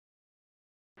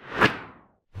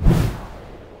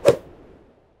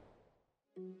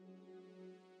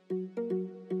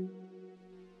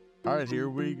All right, here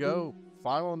we go.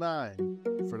 Final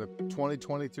 9 for the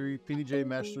 2023 PDGA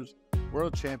Masters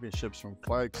World Championships from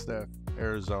Flagstaff,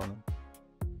 Arizona.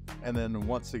 And then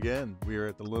once again, we are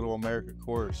at the Little America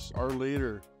course. Our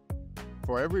leader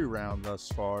for every round thus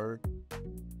far,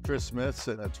 Chris Smith,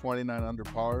 sitting at 29 under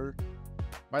par.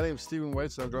 My name is Stephen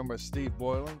Waits. I'm joined by Steve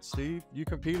Boylan. Steve, you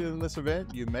competed in this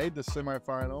event. You made the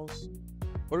semifinals.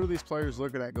 What are these players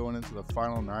looking at going into the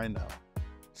final 9 now?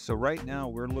 So right now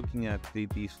we're looking at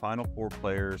these final 4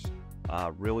 players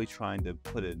really trying to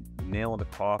put a nail in the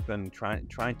coffin,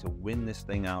 trying to win this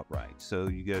thing outright. So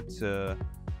you get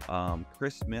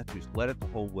Chris Smith, who's led it the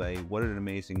whole way. What an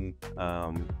amazing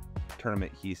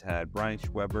tournament he's had. Brian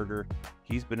Schweberger,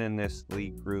 he's been in this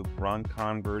league group. Ron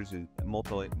Convers, is a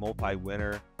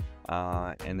multi-winner.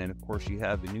 And then, of course, you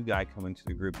have the new guy coming to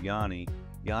the group, Jani.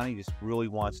 Jani just really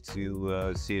wants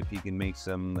to see if he can make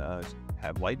some,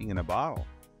 have lightning in a bottle.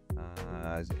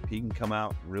 If he can come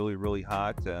out really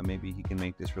hot, maybe he can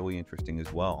make this really interesting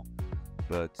as well.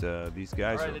 But these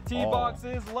guys all right, are the tee box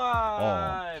is live.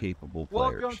 all capable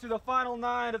players. Welcome to the final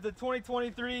 9 of the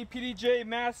 2023 PDGA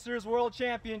Masters World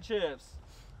Championships.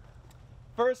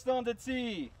 First on the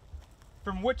tee,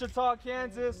 from Wichita,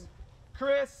 Kansas,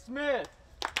 Chris Smith.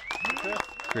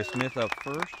 Chris Smith up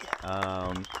first.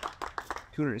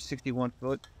 261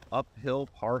 foot uphill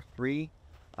par 3.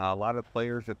 A lot of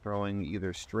players are throwing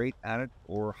either straight at it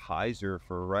or hyzer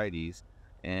for righties.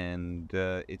 And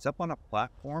it's up on a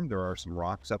platform. There are some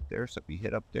rocks up there, so if you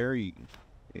hit up there,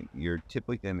 you're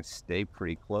typically going to stay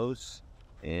pretty close.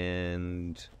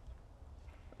 And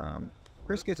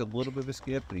Chris gets a little bit of a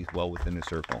skip, but he's well within the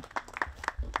circle.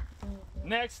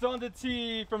 Next on the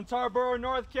tee, from Tarboro,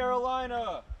 North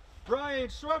Carolina, Brian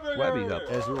Schweberger.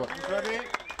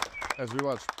 As we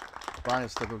watch Brian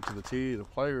step up to the tee, the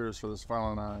players for this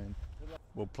final 9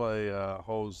 will play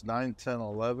holes 9, 10,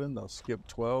 11. They'll skip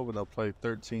 12, and they'll play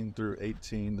 13 through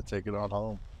 18 to take it on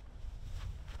home.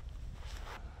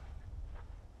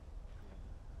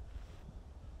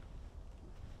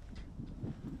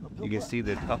 You can see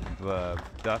the tuft of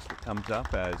dust that comes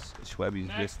up as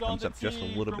Schweby's just comes up just a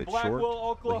little bit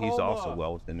short, but he's also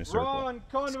well within the circle.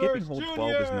 Skipping hole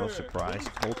 12 is no surprise.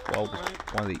 Hole 12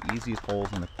 is one of the easiest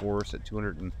holes in the course at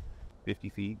 250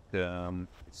 feet. It's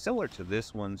similar to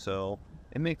this one, so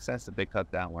it makes sense that they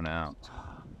cut that one out.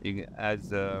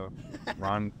 As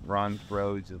Ron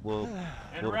throws, a little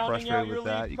frustrated with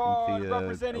that. You can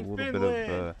see a little bit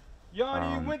of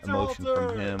Jani emotion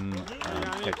from him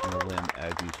catching the limb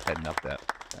as he's heading up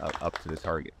to the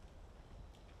target.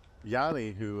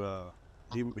 Jani, who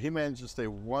he managed to stay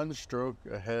 1 stroke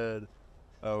ahead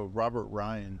of Robert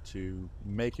Ryan to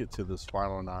make it to this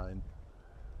final 9.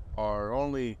 Our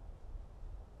only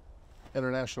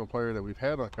international player that we've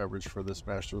had on coverage for this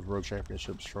Masters World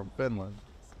Championships from Finland,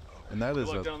 and that is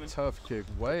a tough kick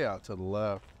way out to the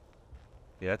left.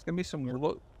 Yeah, it's gonna be some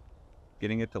work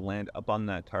getting it to land up on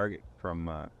that target from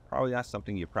probably not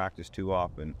something you practice too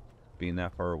often, being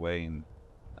that far away, and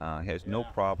has no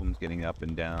problems getting up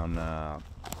and down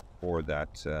for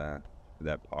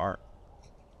that par.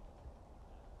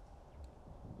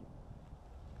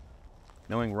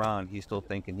 Knowing Ron, he's still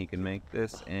thinking he can make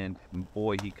this, and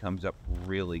boy, he comes up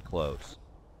really close.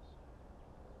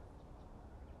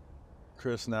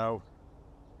 Chris now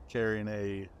carrying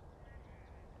a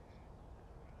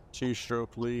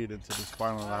 2-stroke lead into this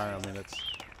final 9. I mean,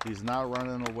 he's not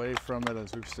running away from it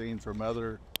as we've seen from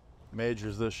other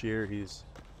majors this year. Him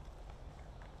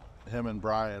and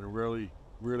Brian really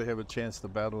have a chance to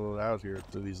battle it out here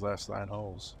through these last 9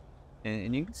 holes.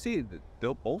 And you can see that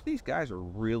both these guys are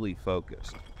really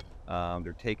focused.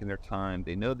 They're taking their time.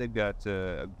 They know they've got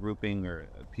a grouping or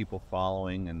people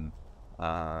following, and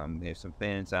they have some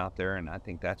fans out there, and I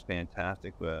think that's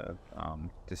fantastic to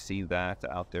see that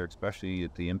out there, especially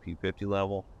at the MP50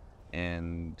 level.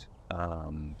 And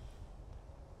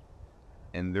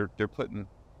they're putting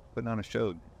on a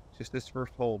show. Just this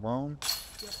first hole alone,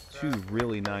 2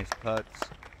 really nice putts,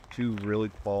 2 really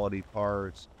quality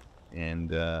pars, and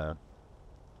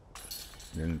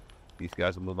then these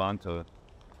guys will move on to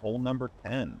hole number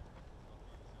 10.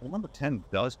 Hole number 10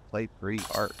 does play pretty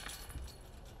hard.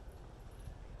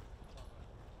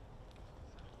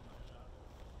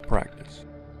 Practice.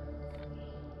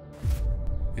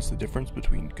 It's the difference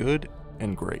between good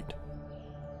and great.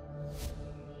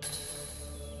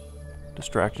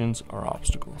 Distractions are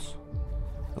obstacles.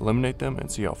 Eliminate them and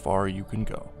see how far you can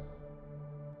go.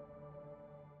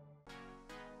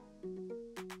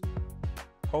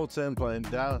 Hole 10 playing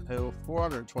downhill,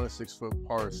 426-foot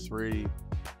par 3.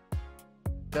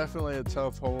 Definitely a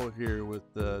tough hole here with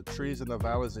the trees and the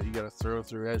valleys that you got to throw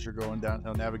through as you're going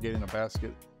downhill, navigating a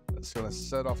basket It's going to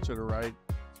set off to the right.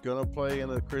 It's going to play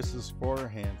into Chris's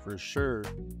forehand for sure.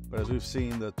 But as we've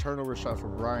seen, the turnover shot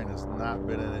from Brian has not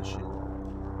been an issue.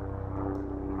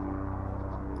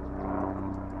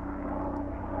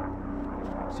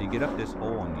 So you get up this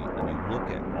hole and you look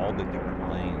at all the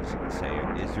different lanes and say,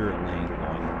 is there a lane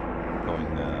going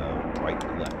right to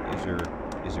left?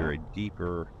 Is there a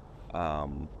deeper a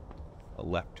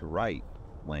left to right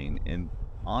lane? And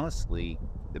honestly,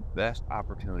 the best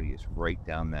opportunity is right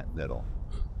down that middle.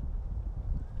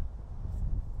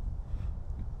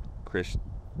 Chris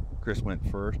went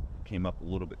first, came up a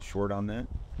little bit short on that.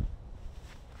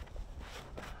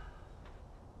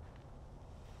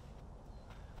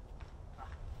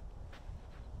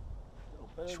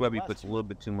 Schwebby puts a little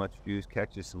bit too much juice,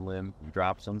 catches the limb,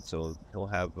 drops him, so he'll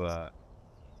have a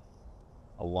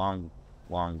long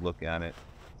look at it.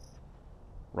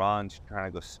 Ron's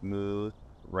trying to go smooth,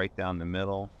 right down the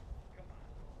middle.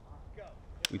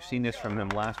 We've seen this from him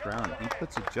last round. He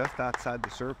puts it just outside the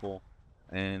circle,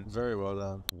 and very well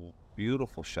done.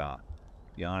 Beautiful shot.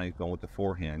 Jani going with the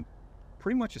forehand.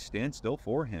 Pretty much a standstill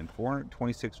forehand,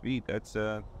 426 feet. That's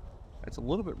a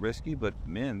little bit risky, but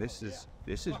man, this is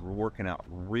working out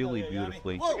really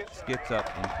beautifully. Skips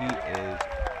up, and he is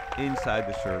inside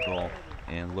the circle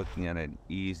and looking at an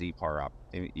easy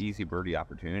birdie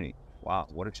opportunity. Wow,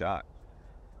 what a shot!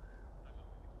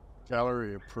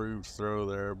 Gallery approved throw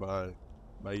there by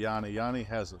Jani. Jani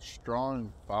has a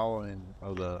strong following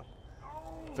of the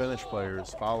Finnish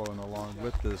players following along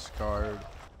with this card,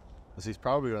 as he's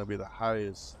probably going to be the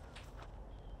highest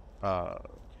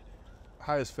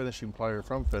finishing player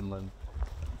from Finland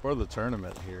for the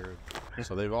tournament here.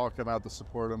 So they've all come out to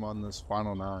support him on this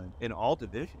final 9 in all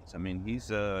divisions. I mean,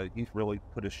 he's really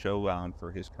put a show on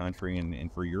for his country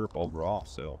and for Europe overall.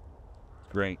 So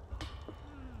great.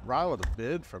 Ryan with a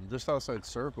bid from just outside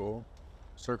circle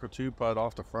 2 putt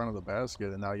off the front of the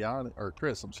basket, and now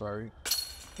Chris,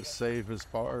 to save his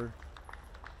par.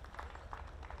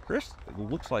 Chris, it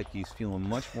looks like he's feeling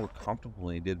much more comfortable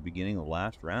than he did at the beginning of the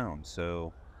last round.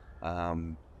 So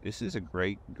this is a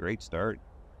great start.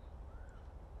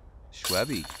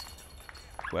 Schwebby,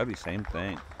 same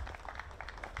thing.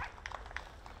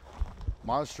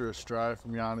 Monstrous drive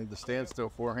from Jani. The standstill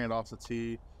forehand off the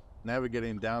tee,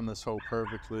 navigating down this hole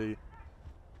perfectly.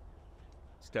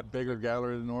 Step bigger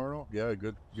gallery than normal. Yeah,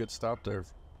 good stop there.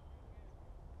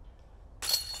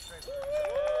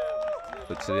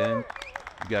 Puts it in.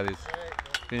 You got his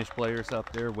Finnish players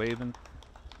up there waving.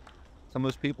 Some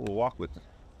of those people will walk with him.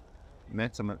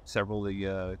 Met several of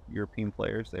the European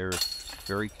players. They're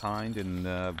very kind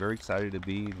and very excited to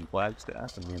be in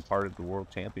Flagstaff and being part of the World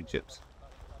Championships.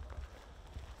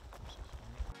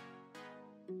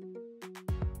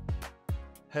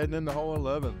 Heading into hole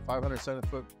 11,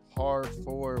 570-foot par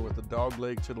 4 with the dog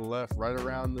leg to the left, right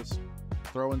around this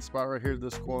throwing spot right here.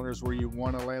 This corner is where you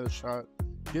want to land a shot.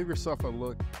 Give yourself a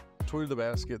look toward the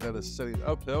basket that is sitting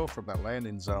uphill from that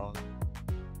landing zone.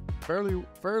 Fairly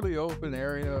open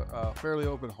area, fairly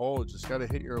open hole. Just got to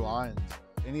hit your lines.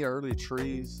 Any early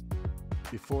trees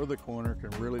before the corner can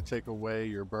really take away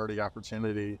your birdie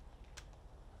opportunity.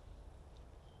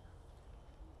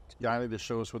 Jani to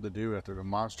show us what to do after the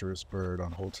monstrous bird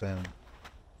on hole 10.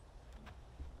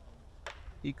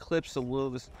 He clips a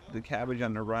little the cabbage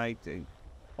on the right. He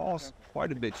falls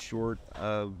quite a bit short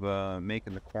of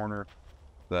making the corner,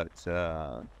 but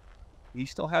he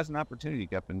still has an opportunity to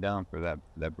get up and down for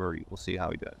that birdie. We'll see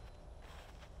how he does.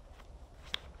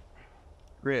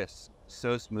 Chris,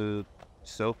 so smooth,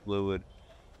 so fluid.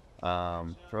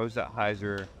 Throws that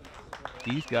hyzer.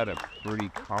 He's got a pretty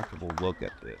comfortable look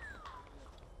at this.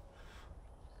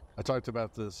 I talked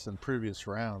about this in previous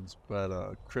rounds,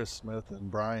 but Chris Smith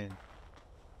and Brian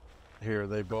here,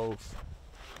 they both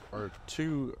are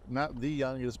not the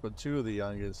youngest, but 2 of the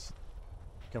youngest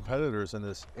competitors in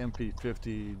this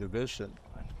MP50 division.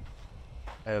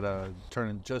 At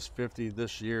turning just 50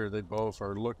 this year, they both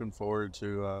are looking forward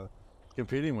to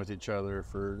competing with each other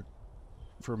for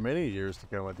many years to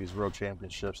come at these World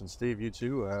Championships. And Steve, you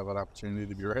too have an opportunity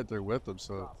to be right there with them.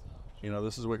 So,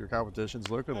 this is what your competition's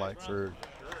looking like for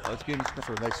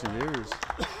the next few years.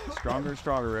 Stronger and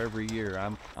stronger every year.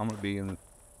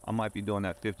 I might be doing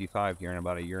that 55 here in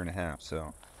about a year and a half.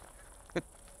 So.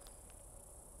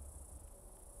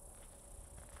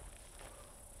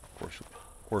 Of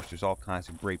course, there's all kinds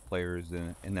of great players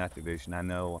in that division. I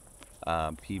know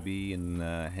PB and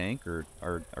Hank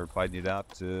are fighting it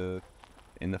out in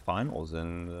the finals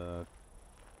and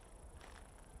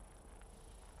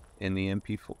in the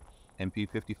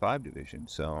MP55 division.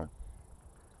 So,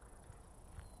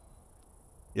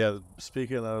 yeah.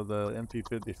 Speaking of the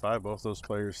MP55, both those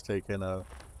players taking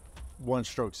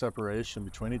one-stroke separation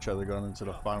between each other going into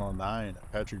the final 9.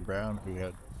 Patrick Brown, who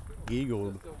had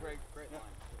eagled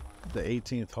the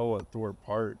 18th hole at Thorpe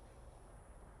Park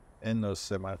in those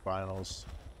semifinals.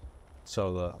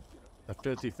 So the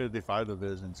 50-55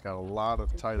 division's got a lot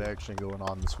of tight action going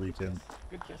on this weekend.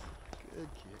 Good kiss. Good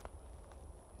kick.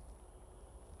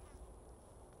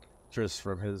 Chris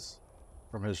from his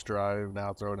drive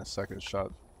now throwing a second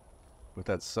shot with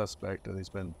that suspect that he's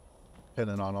been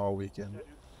pinning on all weekend.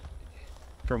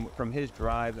 From his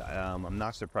drive, I'm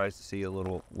not surprised to see a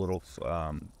little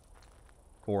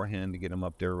forehand to get him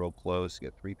up there real close.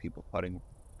 Get 3 people putting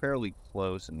fairly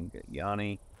close, and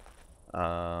Jani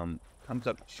comes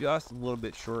up just a little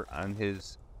bit short on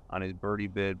his birdie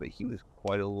bid, but he was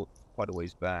quite a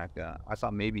ways back. I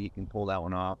thought maybe he can pull that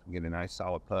one off and get a nice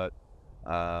solid putt.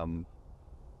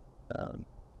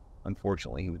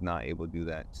 Unfortunately, he was not able to do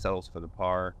that. Settles for the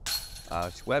par.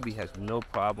 Schwebby has no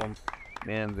problem.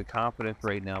 Man, the confidence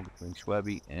right now between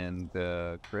Schwebby and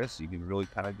Chris, you can really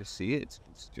kind of just see it.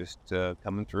 It's just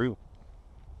coming through.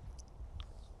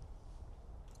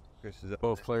 Chris is up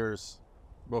both players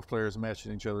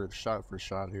matching each other shot for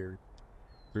shot here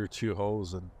through 2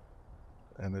 holes,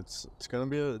 and it's gonna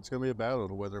be a battle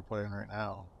the way they're playing right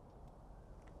now.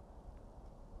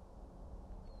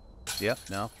 Yep,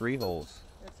 now 3 holes.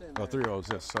 Oh, 3 holes.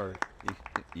 Yes, sorry.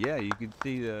 Yeah, you can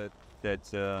see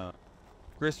that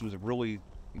Chris was really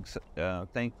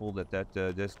thankful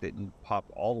that just didn't pop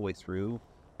all the way through.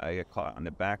 I got caught on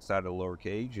the backside of the lower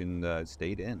cage and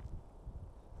stayed in.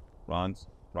 Ron's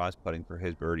putting for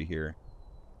his birdie here.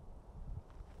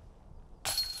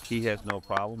 He has no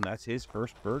problem. That's his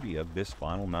first birdie of this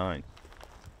final 9.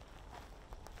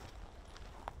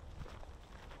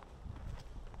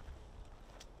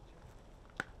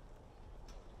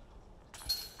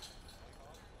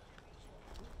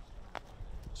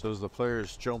 So as the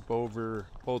players jump over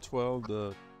hole 12,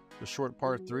 the short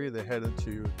par 3, they head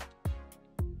into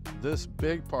this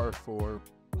big par 4,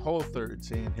 hole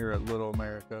 13 here at Little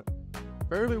America.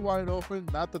 Fairly wide open,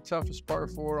 not the toughest par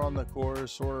 4 on the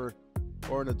course or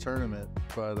in a tournament,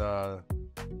 but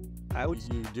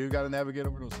you do got to navigate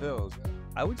over those hills.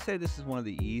 I would say this is one of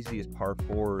the easiest par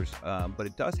 4s, but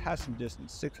it does have some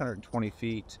distance, 620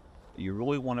 feet. You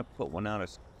really want to put one out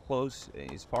as close,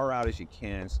 as far out as you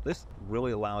can. So this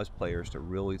really allows players to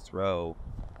really throw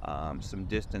some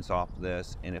distance off of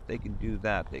this, and if they can do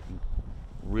that, they can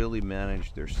really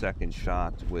manage their second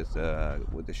shot with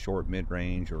a short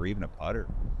mid-range or even a putter.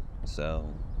 So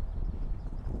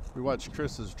we watched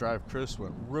Chris's drive. Chris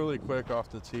went really quick off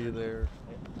the tee there.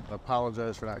 I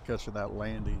apologize for not catching that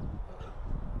landing.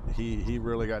 He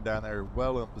really got down there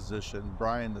well in position.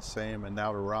 Brian the same, and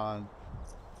now to Ron.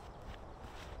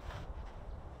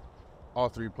 All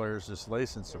 3 players just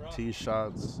lacing some tee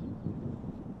shots.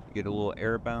 You get a little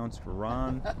air bounce for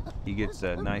Ron. He gets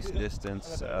a nice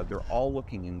distance. They're all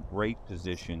looking in great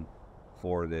position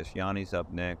for this. Yanni's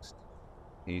up next.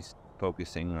 He's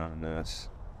focusing on this.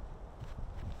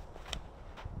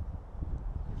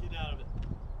 Get out of it.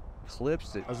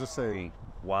 Clips it. I was just saying.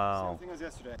 Wow. Same thing as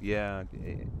yesterday. Yeah.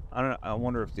 I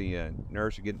wonder if the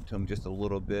nerves are getting to him just a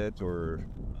little bit, or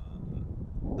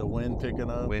the wind picking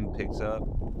up. Wind picks up.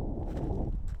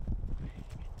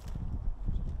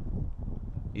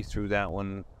 He threw that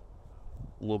one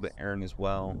a little bit errant as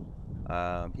well.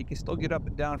 He can still get up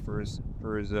and down for his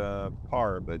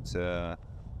par, but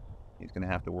he's going to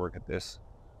have to work at this.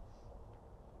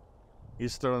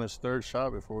 He's throwing his 3rd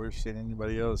shot before we've seen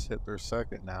anybody else hit their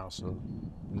 2nd now, so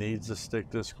needs to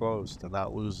stick this close to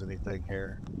not lose anything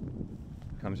here.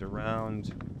 Comes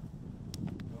around.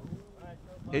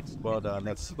 It's well done.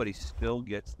 But he still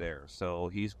gets there, so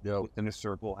he's within a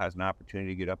circle, has an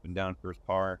opportunity to get up and down for his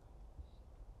par.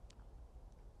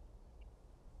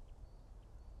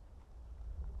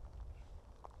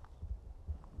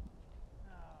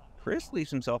 Chris leaves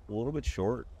himself a little bit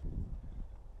short.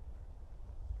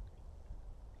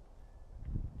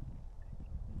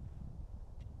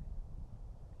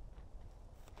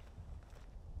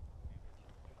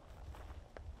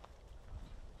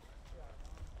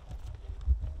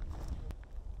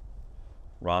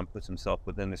 Ron puts himself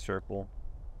within the circle.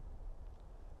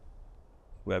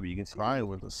 Webber, you can see Brian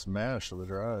with a smash of the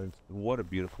drive. What a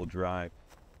beautiful drive.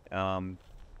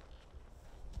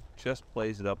 Just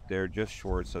plays it up there, just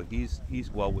short, so he's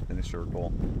well within the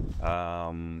circle.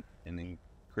 And then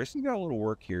Kristen's got a little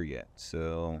work here yet,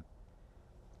 so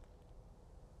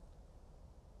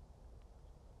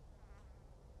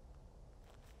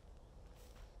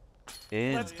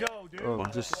Let's go, dude. Oh,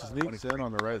 just sneaks in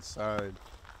on the right side.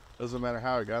 Doesn't matter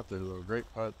how it got there, though. Great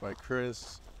putt by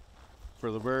Chris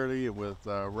for the birdie, with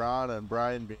Ron and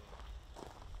Brian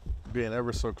being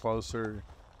ever so closer.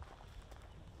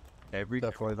 Every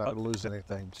Definitely not to lose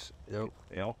anything. Yep.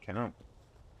 They all count.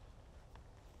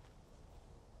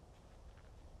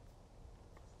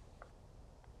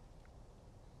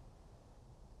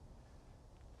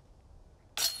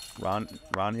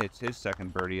 Ron hits his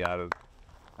second birdie out of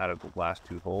the last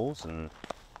 2 holes, and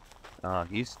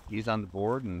he's on the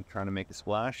board and trying to make a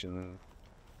splash. And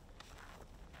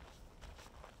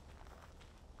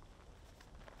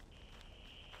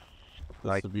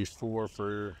this would be 4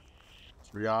 for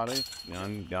Jani.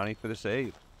 Jani for the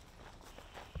save.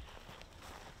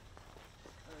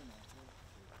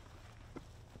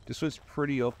 This was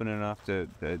pretty open enough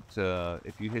that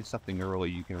if you hit something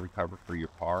early, you can recover for your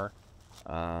par.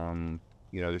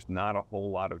 You know, there's not a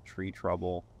whole lot of tree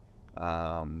trouble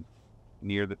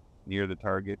near the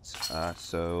targets,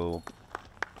 so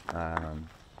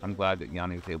I'm glad that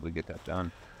Jani was able to get that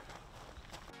done.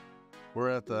 We're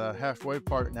at the halfway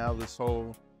part now. This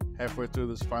hole, halfway through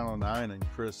this final 9, and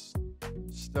Chris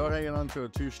still hanging on to a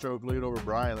 2-stroke lead over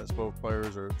Brian. That's both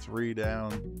players are 3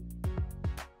 down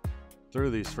through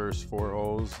these first 4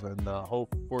 holes, and hole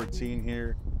 14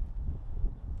 here,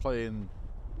 playing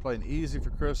easy for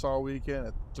Chris all weekend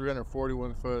at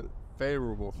 341 foot,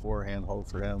 favorable forehand hole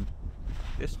for him.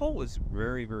 This hole was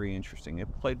very, very interesting. It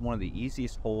played one of the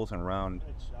easiest holes in round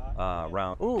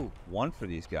 1 for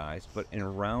these guys, but in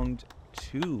round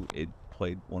 2 it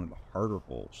played one of the harder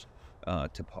holes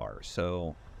to par.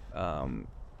 So I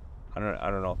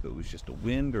don't know if it was just a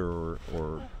wind or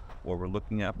what we're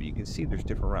looking at, but you can see there's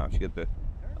different routes. You get the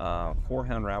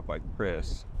forehand route by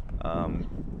Chris.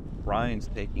 Brian's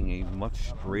taking a much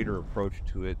straighter approach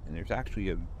to it, and there's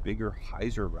actually a bigger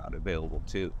Hyzer route available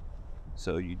too.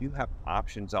 So you do have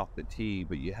options off the tee,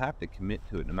 but you have to commit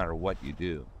to it no matter what you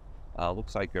do.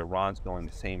 Looks like Ron's going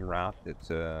the same route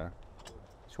that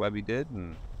Schwebby did,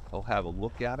 and he'll have a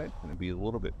look at it, and it'll be a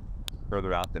little bit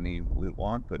further out than he would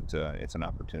want, but it's an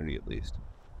opportunity at least.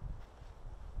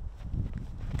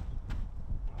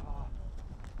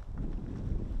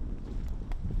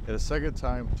 The second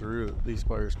time through, these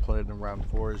players played in round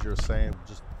 4, as you're saying.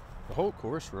 Just the whole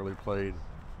course really played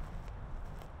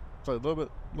a little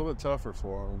bit tougher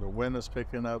for them. The wind is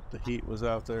picking up, the heat was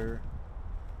out there.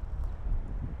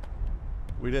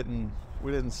 We didn't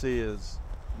see as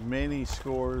many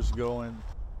scores going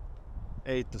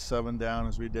 8 to 7 down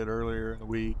as we did earlier in the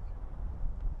week.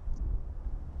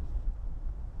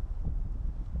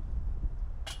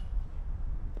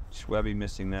 Schwebby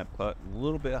missing that putt a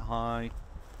little bit high.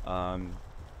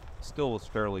 Still was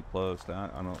fairly close. I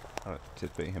don't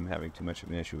anticipate him having too much of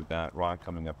an issue with that. Ron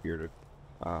coming up here to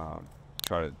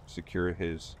try to secure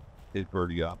his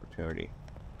birdie opportunity.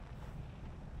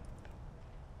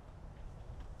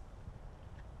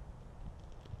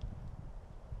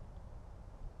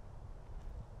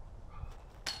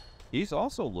 He's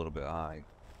also a little bit high.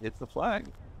 Hits the flag.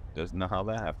 Doesn't know how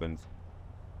that happens.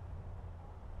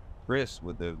 Chris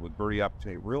with birdie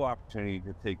opportunity, real opportunity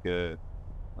to take a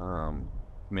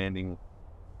commanding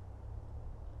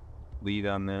lead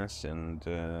on this and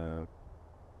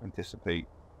anticipate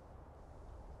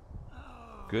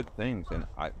good things. And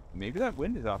maybe that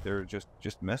wind is out there just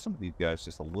messing with these guys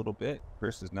just a little bit.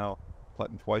 Chris is now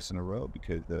putting twice in a row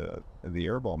because of the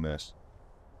airball miss.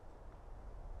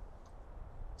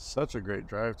 Such a great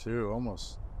drive too,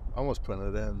 almost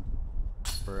putting it in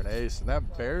for an ace, and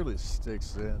that barely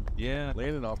sticks in. Yeah,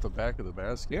 landing off the back of the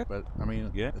basket. Yeah. But I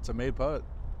mean, yeah, it's a made putt.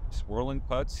 Swirling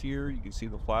putts here. You can see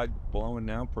the flag blowing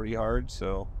now pretty hard,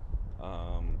 so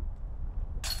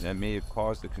that may have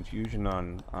caused the confusion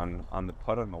on the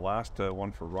putt on the last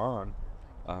one for Ron.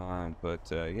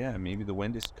 But yeah, maybe the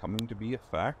wind is coming to be a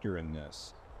factor in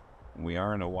this. We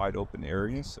are in a wide open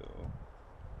area, so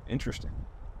interesting.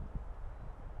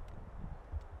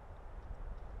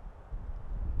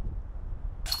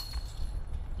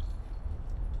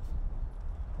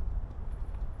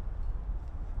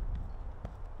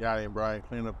 Jani and Brian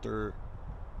clean up their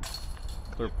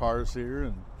pars here,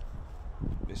 and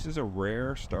this is a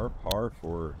rare star par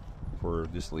for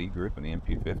this league group in the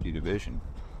MP50 division.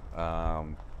 I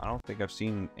don't think I've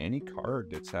seen any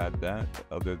card that's had that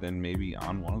other than maybe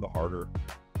on one of the harder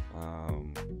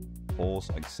holes,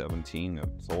 like 17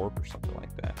 of Thorpe or something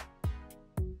like that.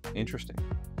 Interesting.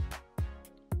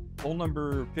 Hole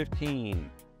number 15,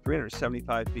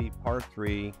 375 feet, par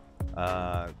 3.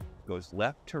 Goes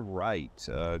left to right.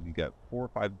 You got 4 or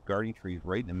 5 guarding trees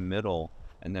right in the middle,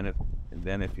 and then if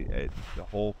the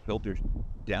hole filters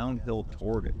downhill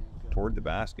toward the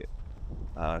basket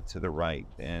to the right,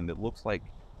 and it looks like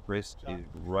Chris is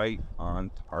right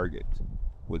on target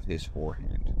with his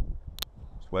forehand.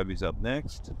 Schwebby's up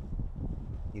next.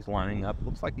 He's lining up.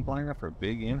 Looks like he's lining up for a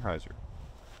big Anheuser.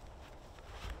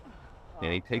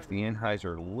 And he takes the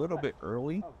Anheuser a little bit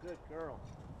early.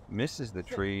 Misses the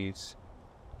trees.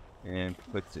 And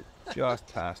puts it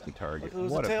just past the target.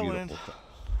 What a beautiful touch.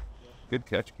 Good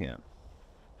catch, Cam.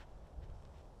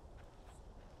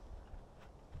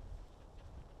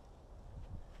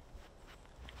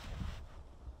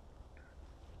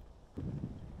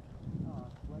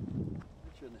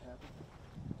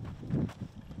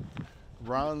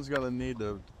 Ron's he's gonna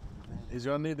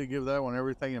need to give that one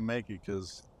everything and make it,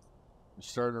 because he's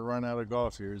starting to run out of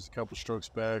golf here. He's a couple strokes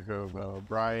back of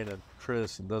Brian and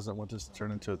Chris, and doesn't want this to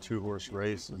turn into a 2-horse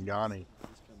race. And Jani,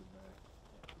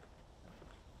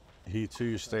 he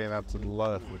too staying out to the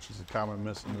left, which is a common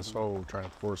miss in this hole, trying to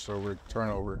force over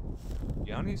turnover.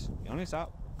 Jani's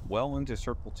out well into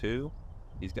circle 2.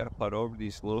 He's got to putt over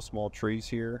these little small trees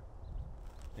here,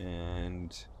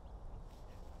 and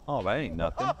oh, that ain't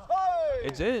nothing.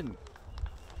 It's in.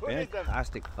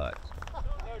 Fantastic putt.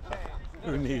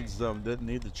 Who needs them? Didn't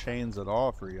need the chains at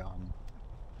all for Jani.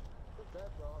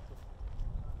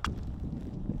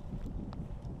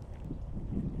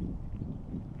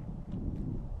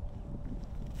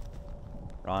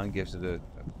 Ron gives it a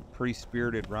pretty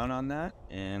spirited run on that,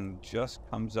 and just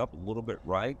comes up a little bit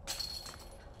right.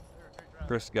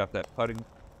 Chris got that putting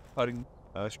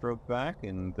stroke back,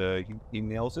 and he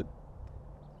nails it.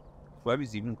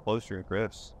 Webby's even closer to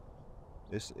Chris.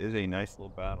 This is a nice little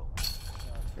battle.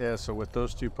 Yeah, so with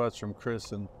those 2 putts from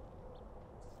Chris and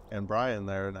Brian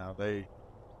there, now they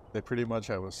pretty much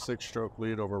have a 6-stroke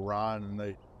lead over Ron, and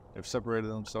they've separated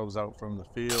themselves out from the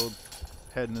field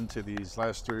heading into these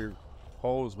last 3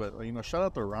 holes. But shout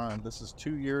out to Ron. This is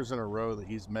 2 years in a row that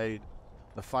he's made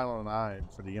the final 9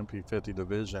 for the MP50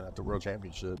 division at the World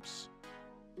Championships.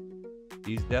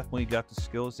 He's definitely got the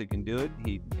skills. He can do it.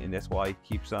 And that's why he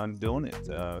keeps on doing it.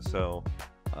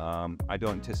 I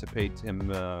don't anticipate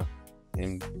him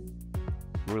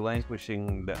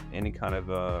relinquishing any kind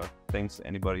of things to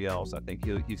anybody else. I think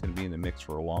he's going to be in the mix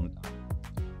for a long time.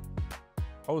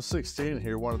 Hole 16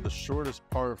 here, one of the shortest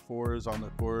par 4s on the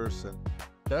course, and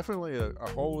definitely a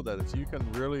hole that if you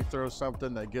can really throw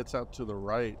something that gets out to the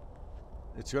right,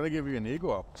 it's going to give you an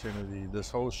eagle opportunity. This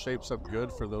hole shapes up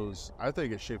good for those. I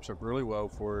think it shapes up really well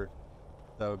for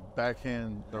the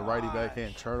righty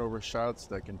backhand turnover shots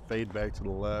that can fade back to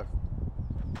the left.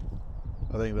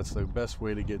 I think that's the best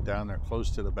way to get down there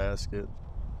close to the basket.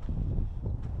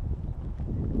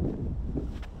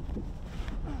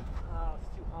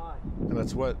 And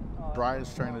that's what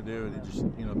Brian's trying to do. And he just,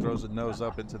 throws it nose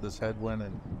up into this headwind,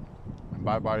 and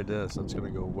bye-bye this. That's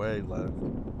going to go way left.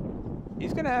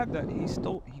 He's going to have that.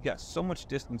 He got so much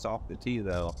distance off the tee,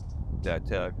 though,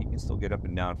 that he can still get up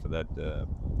and down for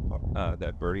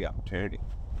that birdie opportunity.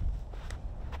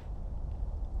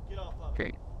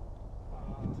 Okay.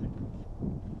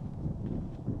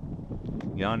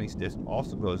 Jani's disc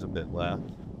also goes a bit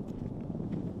left.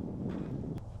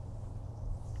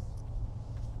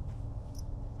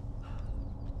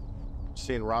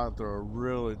 Seen Ron throw a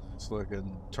really nice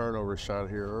looking turnover shot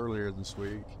here earlier this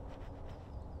week.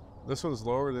 This one's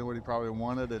lower than what he probably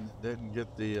wanted and didn't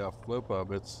get the flip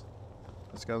up. It's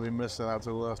going to be missing out to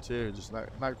the left too, just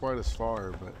not quite as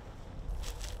far. But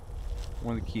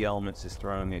one of the key elements is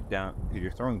throwing it down.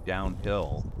 You're throwing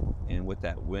downhill, and with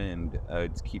that wind,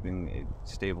 it's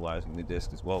stabilizing the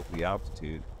disc as well as the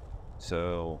altitude.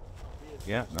 So,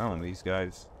 yeah, no, these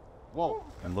guys. Whoa!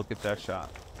 And look at that shot.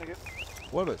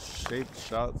 What a shaped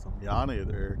shot from Jani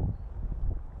there.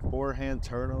 Forehand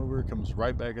turnover, comes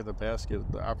right back at the basket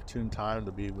at the opportune time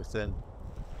to be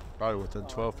probably within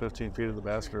 12, 15 feet of the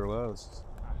basket or less.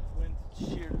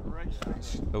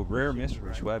 A rare miss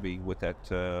from Schwebby with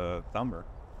that thumber.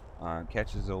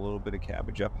 Catches a little bit of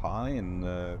cabbage up high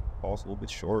and falls a little bit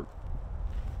short.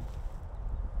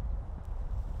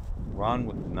 Ron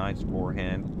with a nice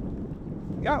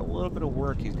forehand. Got a little bit of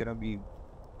work. He's going to be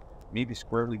maybe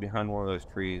squarely behind one of those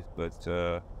trees, but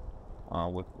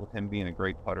with him being a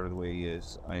great putter the way he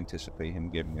is, I anticipate him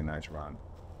giving a nice run.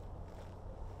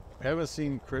 We haven't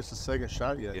seen Chris's second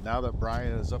shot yet. Now that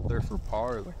Brian is up there for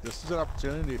par, this is an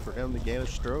opportunity for him to gain a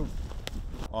stroke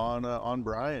on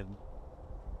Brian.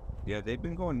 Yeah, they've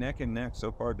been going neck and neck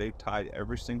so far. They've tied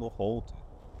every single hole.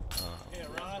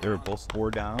 They were both 4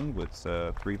 down with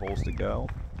 3 holes to go,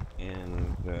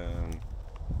 and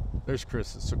there's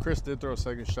Chris. So Chris did throw a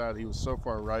second shot. He was so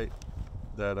far right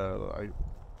that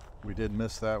we did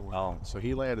miss that one. Oh. So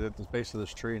he landed at the base of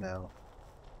this tree now.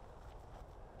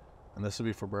 And this will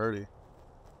be for birdie.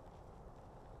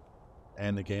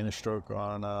 And to gain a stroke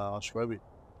on Schwebby.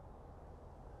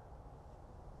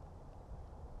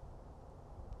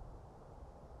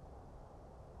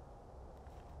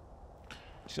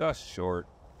 Just short.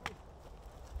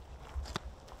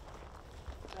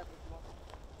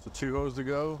 So 2 holes to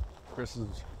go. Chris has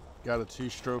got a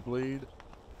 2-stroke lead.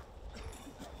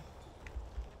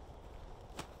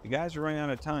 The guys are running out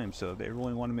of time, so they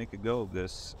really want to make a go of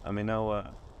this. I mean,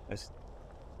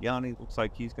 Jani looks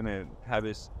like he's going to have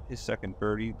his second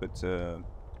birdie, but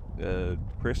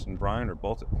Chris and Brian are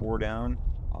both at 4 down.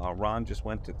 Ron just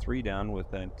went to 3 down with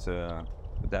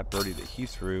that birdie that he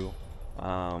threw.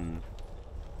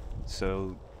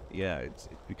 So yeah, it's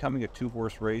becoming a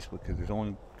 2-horse race because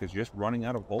you're just running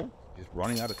out of holes, just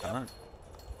running out of time.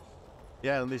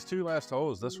 Yeah, and these 2 last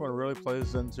holes, this one really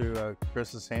plays into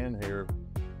Chris's hand here.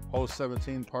 Hole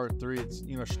 17, par 3. It's,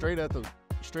 you know, straight at the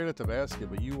basket,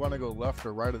 but you want to go left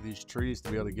or right of these trees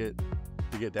to be able to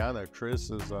get down there. Chris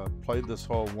has played this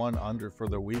hole 1 under for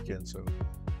the weekend, so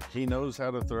he knows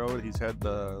how to throw it. He's had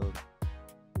the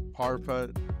par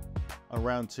putt on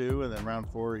round 2, and then round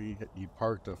 4 he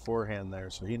parked a forehand there,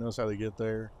 so he knows how to get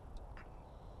there.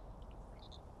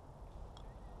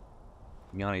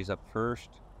 Jani's up first.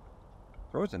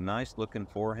 Throws a nice looking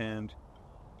forehand.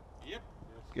 Yep.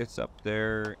 Gets up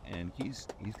there, and he's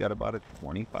got about a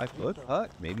 25-foot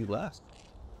putt, maybe less.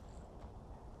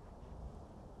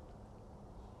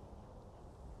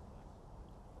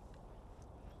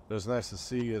 It was nice to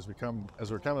see as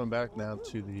we're coming back now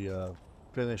to the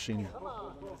finishing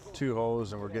 2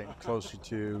 holes, and we're getting closer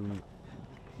to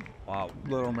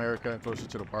Little America, closer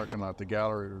to the parking lot. The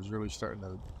gallery was really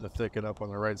starting to thicken up on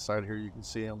the right side here. You can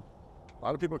see them. A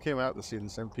lot of people came out to see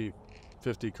this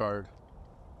MP50 card.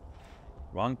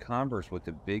 Ron Convers with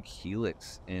the big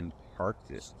helix and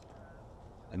parked it.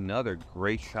 Another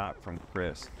great shot from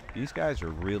Chris. These guys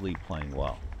are really playing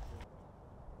well.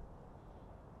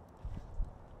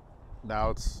 Now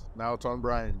it's on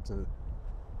Brian to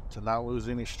not lose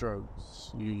any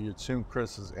strokes. You assume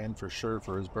Chris is in for sure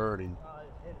for his birdie.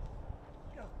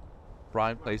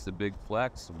 Brian plays the big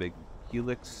flex, the big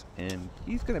helix, and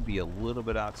he's going to be a little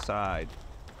bit outside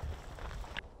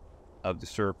of the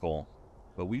circle,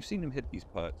 but we've seen him hit these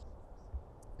putts.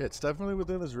 It's definitely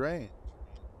within his range.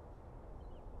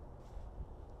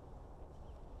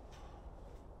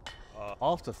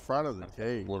 Off the front of the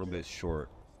cage. A little bit short.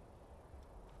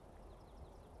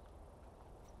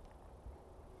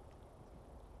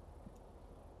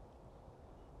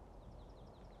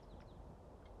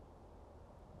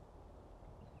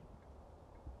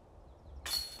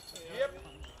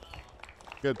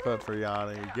 Good putt for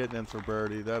Jani, getting in for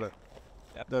birdie. That'll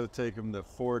take him to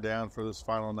 4 down for this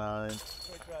final 9.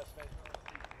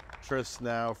 Chris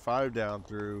now 5 down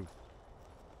through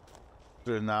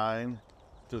 9,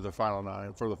 through the final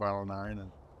 9, for the final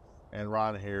 9, and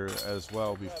Ron here as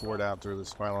well, be 4 down through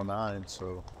this final 9.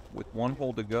 So with 1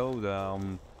 hole to go,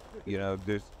 you know,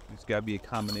 there's got to be a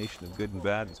combination of good and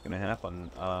bad that's going to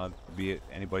happen. Be it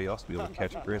anybody else to be able to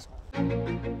catch Chris.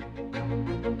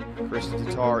 Chris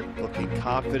Tatar looking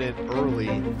confident early.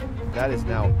 That is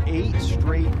now 8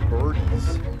 straight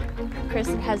birdies. Chris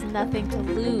has nothing to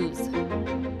lose.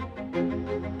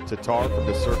 Tatar from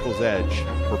the circle's edge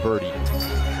for birdie.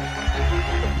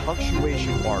 The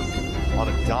punctuation mark on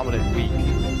a dominant week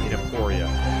in Emporia.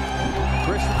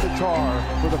 Chris Tatar,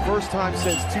 for the first time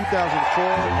since 2004,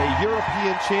 a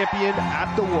European champion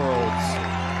at the Worlds.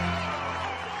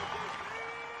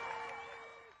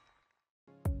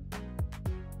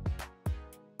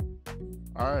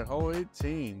 all right, hole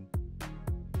 18,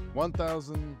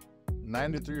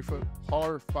 1,093-foot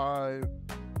par 5,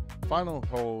 final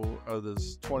hole of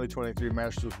this 2023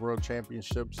 Masters World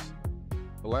Championships.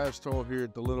 The last hole here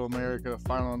at the Little America,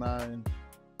 final 9.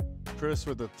 Chris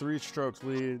with a 3-stroke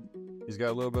lead. He's got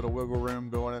a little bit of wiggle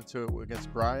room going into it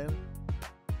against Brian.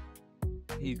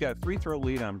 He's got a 3-throw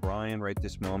lead on Brian right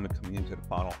this moment coming into the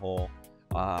final hole.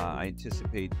 I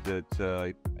anticipate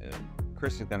that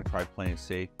Chris is going to try playing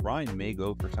safe. Brian may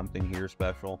go for something here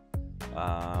special,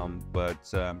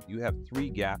 but you have 3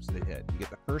 gaps to hit. You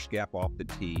get the first gap off the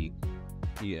tee,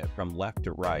 from left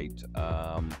to right.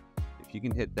 If you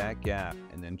can hit that gap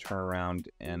and then turn around,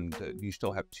 and you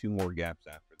still have 2 more gaps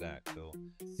after that. So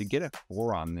to get a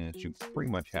 4 on this, you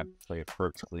pretty much have to play it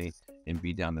perfectly and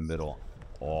be down the middle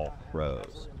all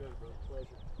throws.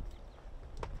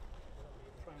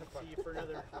 See you for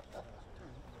another.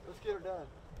 Let's get her done.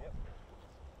 Yep.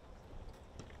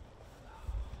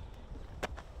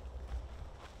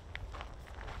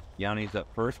 Jani's up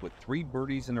first with 3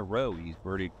 birdies in a row. He's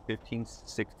birdied 15,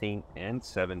 16, and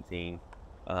 17,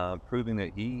 proving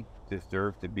that he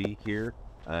deserved to be here,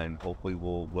 and hopefully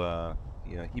will,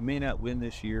 he may not win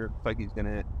this year. Looks like he's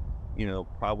going to,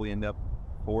 probably end up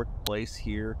 4th place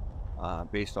here,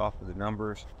 based off of the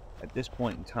numbers at this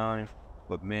point in time.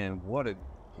 But man, what a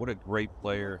what a great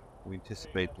player. We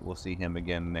anticipate that we'll see him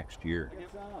again next year.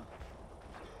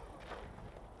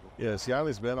 Yes,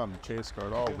 Jani's been on the chase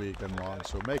card all weekend long,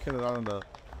 so making it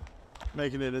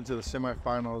into the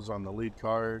semifinals on the lead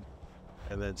card,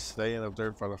 and then staying up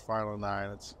there for the final 9.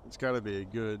 It's got to be a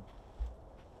good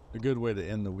way to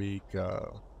end the week,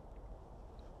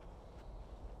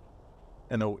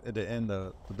 and to end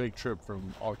the big trip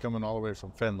from coming all the way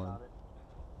from Finland.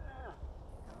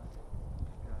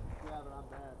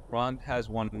 Ron has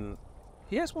one.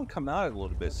 He has one come out a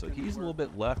little bit, so he's a little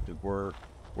bit left of where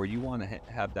you want to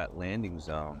have that landing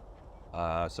zone.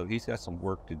 So he's got some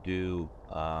work to do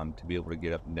to be able to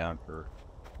get up and down for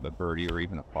a birdie or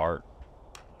even a par.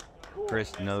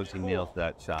 Chris knows he nails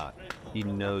that shot. He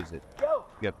knows it. You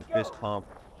got the fist pump.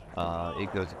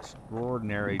 It goes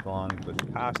extraordinary long,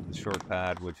 but past the short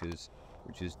pad, which is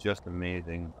just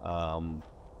amazing.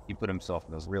 He put himself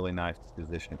in a really nice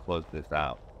position to close this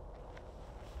out.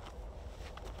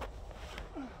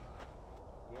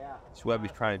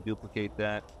 Schweber's trying to duplicate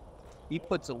that. He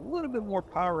puts a little bit more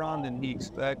power on than he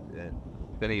expected and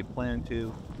than he planned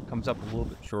to. Comes up a little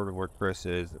bit short of where Chris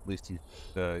is. At least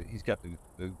he's got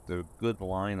the good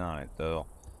line on it though,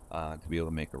 to be able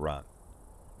to make a run.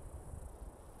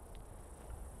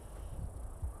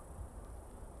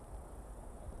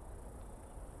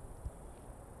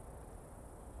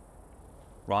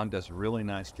 Ron does a really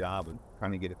nice job of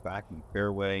trying to get it back in the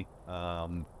fairway,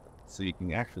 so you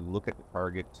can actually look at the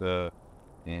target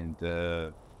and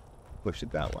push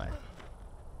it that way.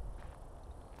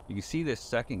 You can see this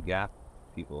second gap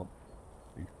these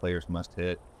players must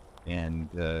hit, and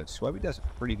Schweberger does a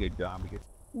pretty good job. He gets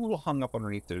a little hung up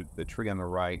underneath the tree on the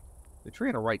right. The tree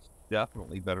on the right's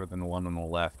definitely better than the one on the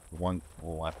left. The one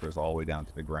on the left goes all the way down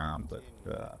to the ground, but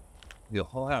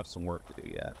he'll have some work to do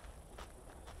yet.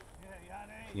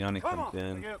 Jani comes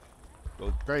in.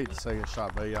 Great second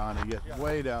shot by Jani. Get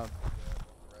way down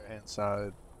right hand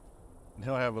side. And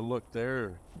he'll have a look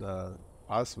there,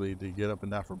 possibly to get up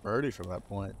and down for birdie from that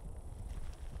point.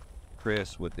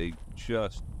 Chris with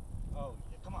just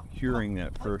curing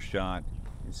that first shot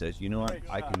and says, you know what,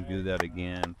 I can do that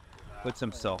again. Puts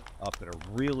himself up in a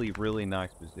really, really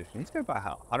nice position. He's got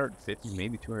about 150,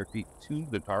 maybe 200 feet to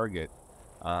the target.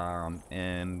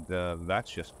 And that's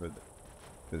just for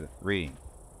the 3.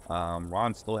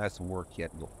 Ron still has some work. He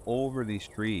had to go over these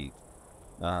trees,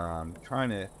 trying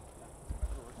to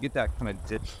get that kind of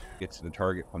ditch, get to the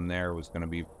target from there was going to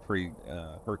be pretty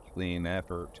Herculean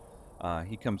effort.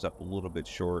 He comes up a little bit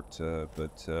short,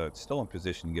 but still in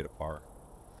position to get a par.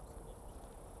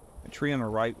 The tree on the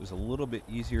right was a little bit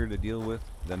easier to deal with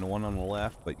than the one on the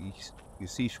left, but you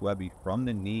see Schweberger from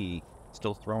the knee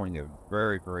still throwing a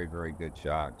very, very, very good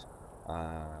shot.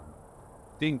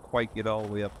 Didn't quite get all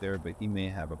the way up there, but he may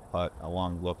have a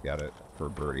long look at it for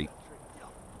birdie.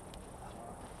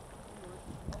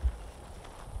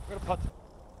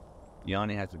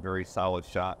 Jani has a very solid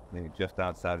shot, maybe just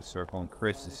outside the circle, and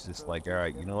Chris is just like, all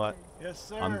right, you know what? Yes,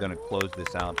 sir. I'm going to close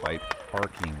this out by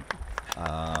parking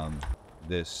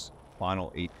this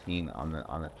final 18 on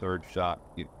the third shot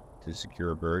to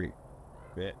secure a birdie.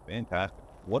 Fantastic!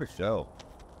 What a show!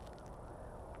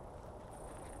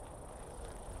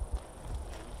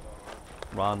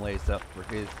 Ron lays up for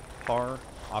his par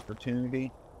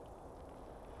opportunity,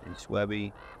 and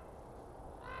Schweberger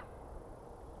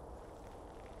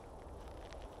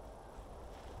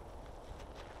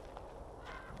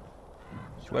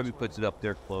puts it up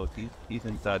there close. He's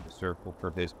inside the circle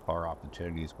for his par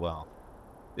opportunity as well.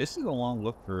 This is a long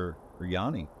look for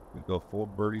Jani. We go 4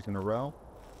 birdies in a row.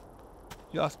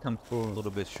 Just comes a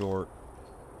little bit short.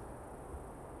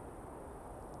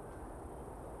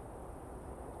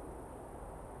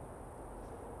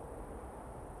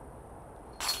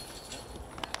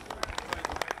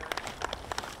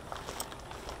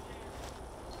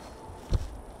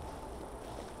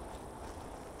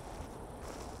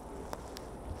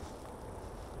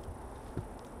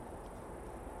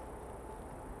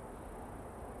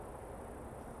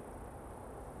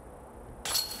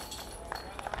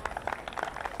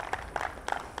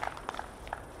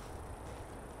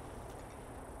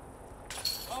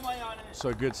 So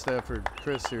a good step for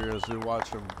Chris here as we watch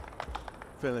him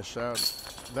finish out.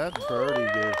 That birdie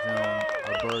gave him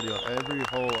a birdie on every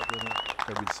hole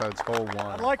besides hole 1.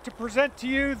 I'd like to present to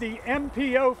you the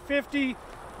MP50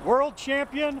 World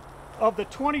Champion of the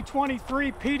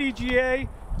 2023 PDGA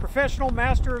Professional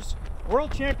Masters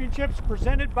World Championships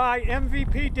presented by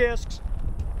MVP Discs,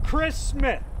 Chris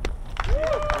Smith.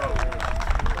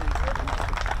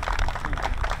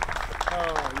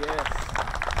 Oh, yes.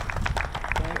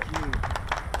 Thank you.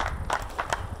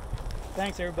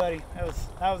 Thanks, everybody. That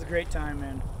was a great time,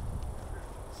 man.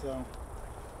 so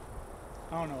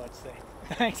I don't know what to say.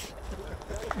 Thanks.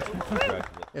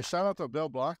 Yeah, shout out to Bill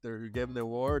Block there who gave him the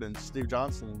award, and Steve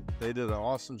Johnson. They did an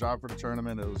awesome job for the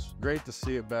tournament. It was great to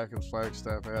see it back in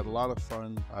Flagstaff. I had a lot of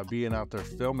fun being out there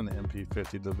filming the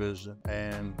MP50 division.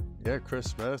 And yeah, Chris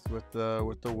Smith with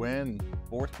the win.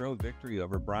 Fourth row victory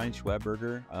over Brian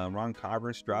Schweberger. Ron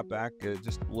Convers dropped back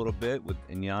just a little bit,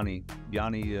 and Jani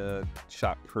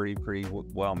shot pretty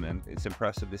well, man. It's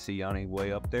impressive to see Jani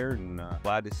way up there, and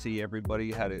glad to see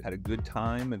everybody had a good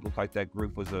time. It looked like that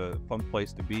group was a fun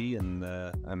place to be, and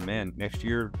man, next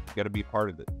year got to be part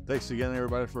of it. Thanks again,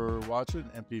 everybody, for watching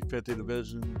MP50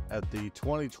 division at the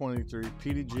 2023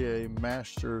 PDGA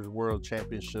Masters World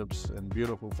Championships in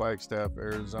beautiful Flagstaff,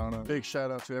 Arizona. Big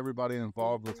shout out to everybody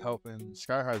involved with helping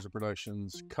Sky Hyzer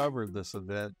Productions cover this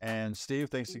event. And Steve,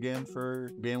 thanks again for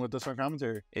being with us on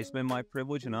commentary. It's been my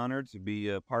privilege and honor to be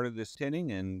a part of this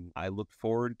tinning, and I look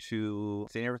forward to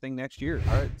seeing everything next year.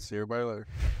 All right, see everybody later.